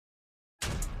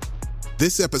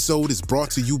This episode is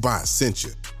brought to you by Essentia.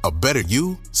 A better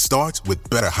you starts with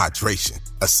better hydration.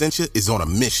 Essentia is on a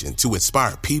mission to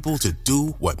inspire people to do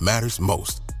what matters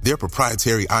most. Their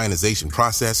proprietary ionization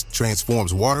process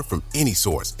transforms water from any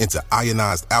source into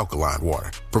ionized alkaline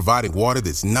water, providing water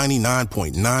that's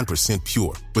 99.9%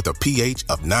 pure with a pH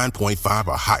of 9.5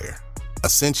 or higher.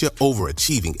 Essentia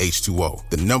overachieving H2O,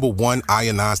 the #1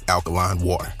 ionized alkaline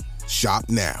water. Shop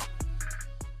now.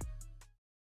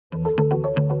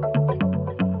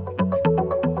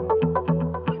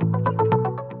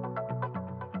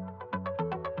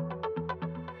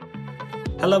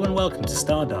 Hello and welcome to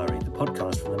Star Diary, the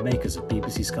podcast from the makers of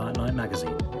BBC Sky at Night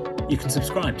magazine. You can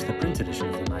subscribe to the print edition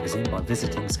of the magazine by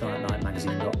visiting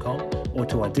skyatnightmagazine.com or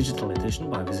to our digital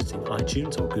edition by visiting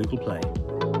iTunes or Google Play.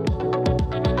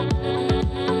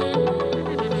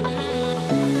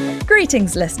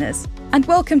 Greetings, listeners, and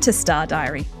welcome to Star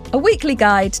Diary, a weekly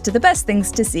guide to the best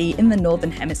things to see in the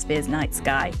Northern Hemisphere's night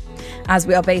sky. As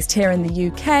we are based here in the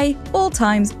UK, all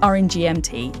times are in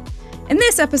GMT. In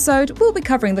this episode, we'll be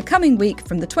covering the coming week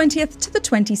from the 20th to the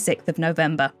 26th of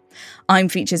November. I'm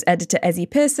features editor Ezzy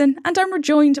Pearson, and I'm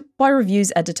rejoined by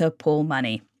reviews editor Paul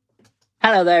Money.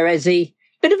 Hello there, Ezzy.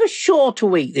 Bit of a shorter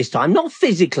week this time, not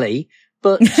physically,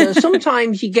 but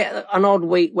sometimes you get an odd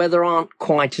week where there aren't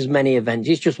quite as many events.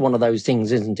 It's just one of those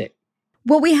things, isn't it?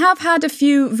 Well, we have had a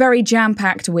few very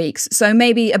jam-packed weeks, so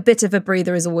maybe a bit of a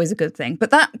breather is always a good thing.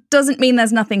 But that doesn't mean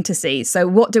there's nothing to see. So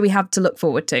what do we have to look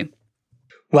forward to?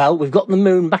 Well, we've got the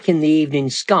moon back in the evening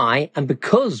sky, and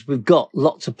because we've got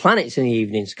lots of planets in the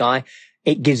evening sky,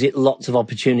 it gives it lots of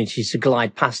opportunities to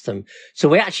glide past them. So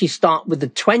we actually start with the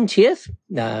 20th,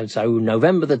 so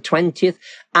November the 20th,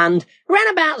 and around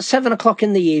about 7 o'clock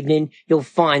in the evening, you'll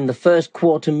find the first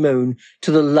quarter moon to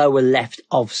the lower left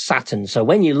of Saturn. So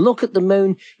when you look at the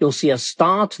moon, you'll see a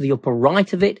star to the upper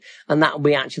right of it, and that will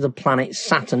be actually the planet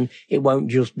Saturn. It won't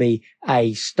just be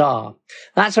a star.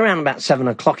 That's around about 7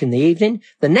 o'clock in the evening.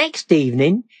 The next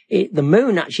evening, the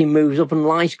moon actually moves up and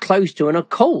lies close to an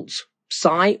occult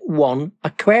Psi 1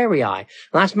 Aquarii.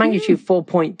 That's magnitude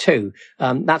 4.2.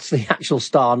 That's the actual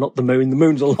star, not the moon. The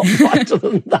moon's a lot brighter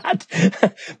than that.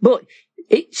 But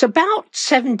it's about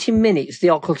 70 minutes, the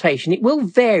occultation. It will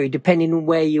vary depending on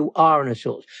where you are and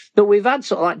sort. But we've had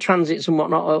sort of like transits and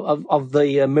whatnot of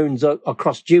the moons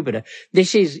across Jupiter.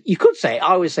 This is, you could say,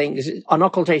 I was saying an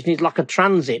occultation is like a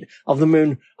transit of the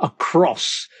moon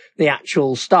across the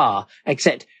actual star,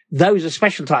 except those are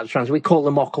special types of transits. We call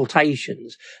them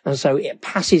occultations. And so it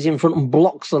passes in front and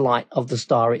blocks the light of the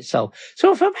star itself.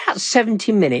 So for about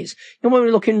 70 minutes, when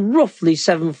we're looking roughly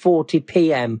 7:40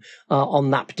 p.m.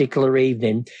 On that particular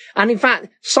evening. And in fact,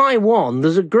 Psi 1,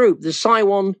 there's a group, there's Psi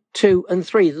 1, 2 and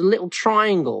 3, the little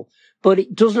triangle. But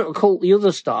it doesn't occult the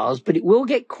other stars, but it will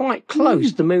get quite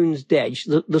close to the moon's edge.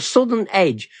 The southern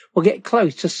edge will get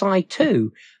close to Psi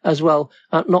 2 as well,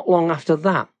 not long after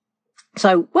that.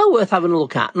 So, well worth having a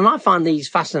look at. And I find these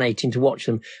fascinating to watch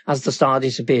them as the star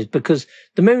disappears, because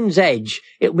the moon's edge,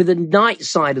 it with the night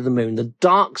side of the moon, the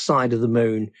dark side of the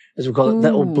moon, as we call it,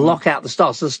 that will block out the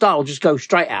star. So the star will just go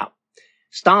straight out.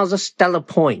 Stars are stellar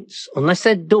points, unless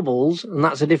they're doubles, and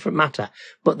that's a different matter,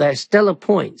 but they're stellar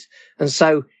points. And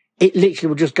so it literally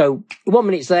will just go 1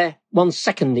 minute it's there, 1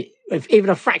 second, if even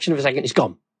a fraction of a second, it's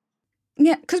gone.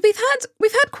 Yeah, because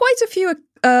we've had quite a few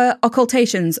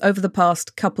occultations over the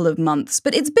past couple of months,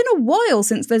 but it's been a while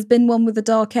since there's been one with a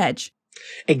dark edge.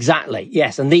 Exactly,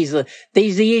 yes, and these are the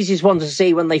easiest ones to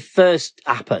see when they first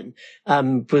happen,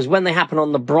 because when they happen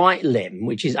on the bright limb,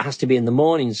 which has to be in the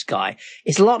morning sky,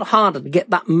 it's a lot harder to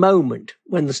get that moment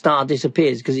when the star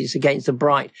disappears because it's against the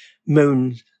bright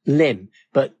moon limb.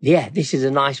 But yeah, this is a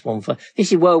nice one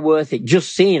this is well worth it.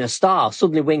 Just seeing a star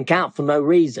suddenly wink out for no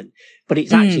reason, but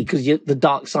it's actually because the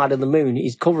dark side of the moon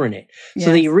is covering it. Yes.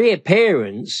 So the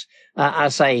reappearance, I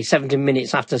say 17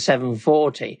 minutes after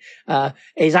 7:40,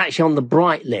 is actually on the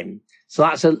bright limb. So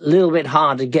that's a little bit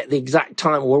hard to get the exact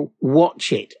time or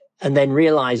watch it and then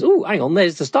realize, oh, hang on,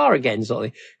 there's the star again, sort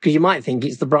of, because you might think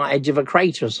it's the bright edge of a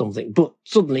crater or something, but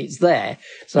suddenly it's there.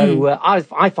 So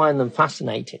I find them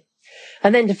fascinating.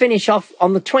 And then to finish off,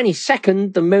 on the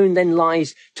 22nd, the moon then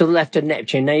lies to the left of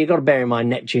Neptune. Now, you've got to bear in mind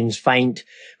Neptune's faint,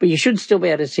 but you should still be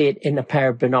able to see it in a pair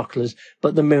of binoculars.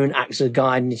 But the moon acts as a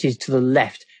guide, and it is to the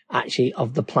left, actually,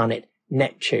 of the planet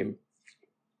Neptune.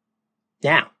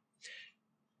 Now,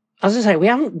 as I say, we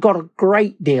haven't got a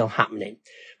great deal happening,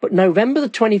 but November the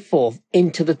 24th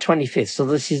into the 25th. So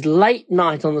this is late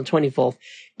night on the 24th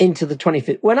into the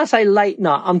 25th. When I say late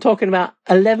night, I'm talking about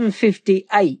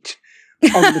 11:58.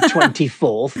 On the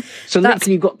 24th. So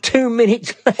literally you've got 2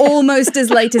 minutes left. Almost as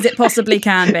late as it possibly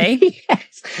can be.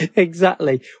 Yes,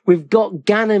 exactly. We've got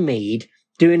Ganymede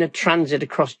doing a transit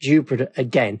across Jupiter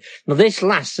again. Now, this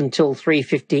lasts until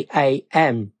 3:50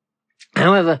 a.m.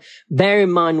 However, bear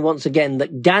in mind once again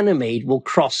that Ganymede will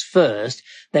cross first.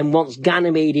 Then once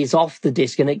Ganymede is off the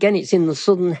disk, and again it's in the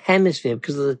southern hemisphere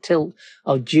because of the tilt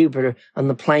of Jupiter and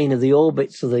the plane of the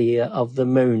orbits of the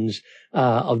moons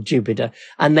of Jupiter.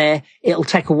 And there it'll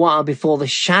take a while before the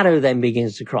shadow then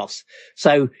begins to cross.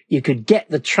 So you could get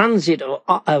the transit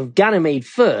of Ganymede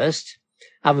first,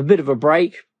 have a bit of a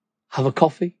break, have a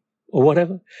coffee or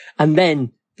whatever, and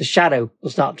then the shadow will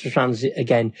start to transit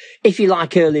again. If you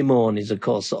like early mornings, of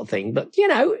course, sort of thing. But,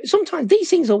 sometimes these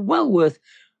things are well worth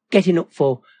getting up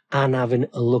for and having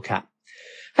a look at.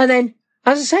 And then,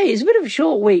 as I say, it's a bit of a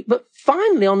short week, but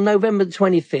finally on November the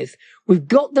 25th, we've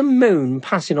got the moon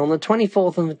passing on the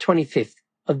 24th and the 25th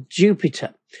of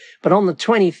Jupiter. But on the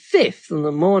 25th, in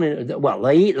the morning,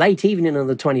 late evening of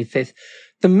the 25th,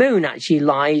 the moon actually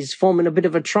lies forming a bit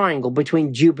of a triangle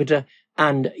between Jupiter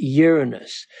and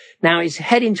Uranus. Now it's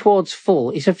heading towards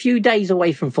full. It's a few days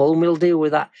away from full, and we'll deal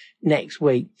with that next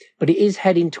week, but it is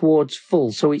heading towards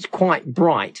full, so it's quite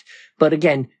bright. But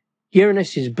again,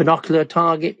 Uranus is a binocular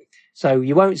target, so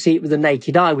you won't see it with the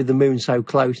naked eye with the moon so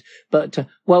close, but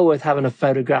well worth having a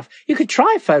photograph. You could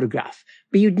try a photograph,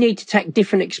 but you'd need to take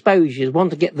different exposures, one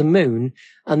to get the moon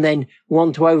and then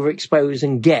one to overexpose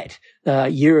and get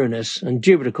Uranus. And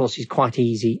Jupiter, of course, is quite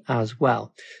easy as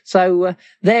well. So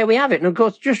there we have it. And of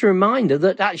course, just a reminder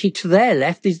that actually to their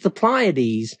left is the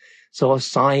Pleiades, so a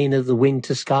sign of the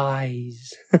winter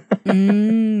skies.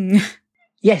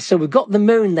 Yes, so we've got the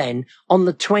moon then on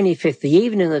the 25th, the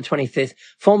evening of the 25th,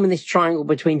 forming this triangle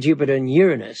between Jupiter and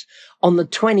Uranus. On the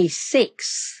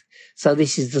 26th, so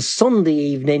this is the Sunday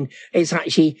evening, it's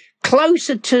actually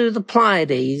closer to the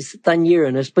Pleiades than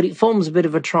Uranus, but it forms a bit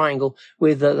of a triangle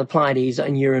with the Pleiades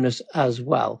and Uranus as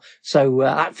well. So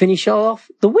that finishes off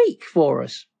the week for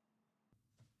us.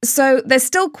 So there's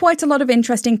still quite a lot of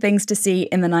interesting things to see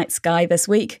in the night sky this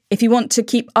week. If you want to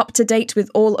keep up to date with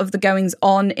all of the goings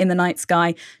on in the night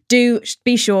sky, do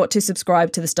be sure to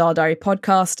subscribe to the Star Diary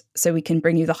podcast so we can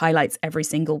bring you the highlights every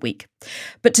single week.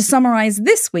 But to summarise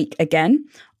this week again,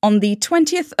 on the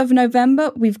 20th of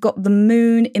November, we've got the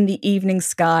moon in the evening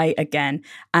sky again,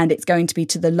 and it's going to be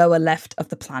to the lower left of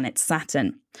the planet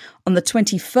Saturn. On the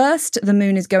 21st, the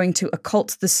moon is going to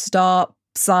occult the star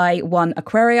Psi 1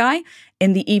 Aquarii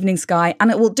in the evening sky,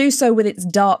 and it will do so with its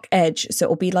dark edge, so it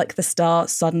will be like the star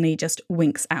suddenly just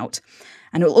winks out.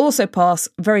 And it will also pass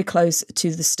very close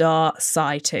to the star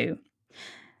Psi 2.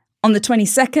 On the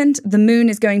 22nd, the moon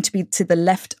is going to be to the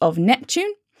left of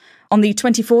Neptune. On the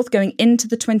 24th, going into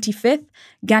the 25th,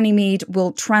 Ganymede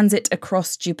will transit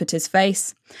across Jupiter's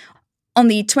face. On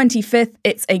the 25th,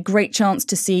 it's a great chance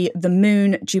to see the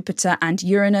moon, Jupiter and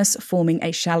Uranus forming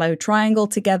a shallow triangle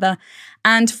together.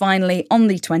 And finally, on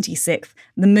the 26th,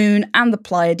 the moon and the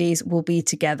Pleiades will be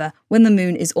together when the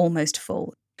moon is almost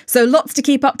full. So lots to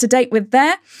keep up to date with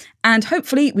there, and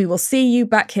hopefully we will see you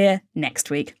back here next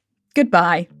week.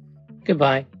 Goodbye.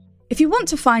 Goodbye. If you want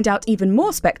to find out even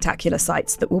more spectacular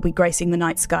sights that will be gracing the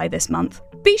night sky this month,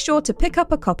 be sure to pick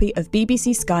up a copy of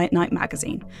BBC Sky at Night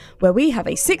magazine, where we have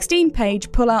a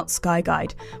 16-page pull-out sky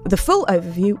guide with a full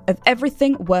overview of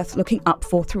everything worth looking up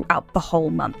for throughout the whole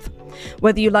month.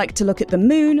 Whether you like to look at the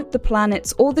moon, the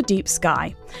planets, or the deep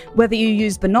sky, whether you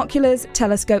use binoculars,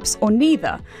 telescopes, or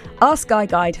neither, our sky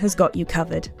guide has got you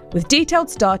covered, with detailed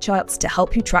star charts to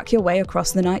help you track your way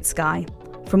across the night sky.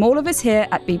 From all of us here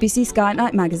at BBC Sky at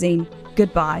Night magazine,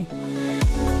 goodbye.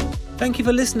 Thank you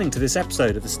for listening to this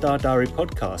episode of the Star Diary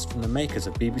podcast from the makers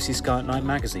of BBC Sky at Night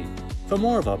magazine. For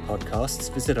more of our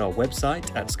podcasts, visit our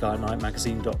website at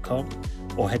skyatnightmagazine.com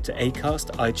or head to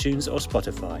Acast, iTunes or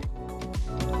Spotify.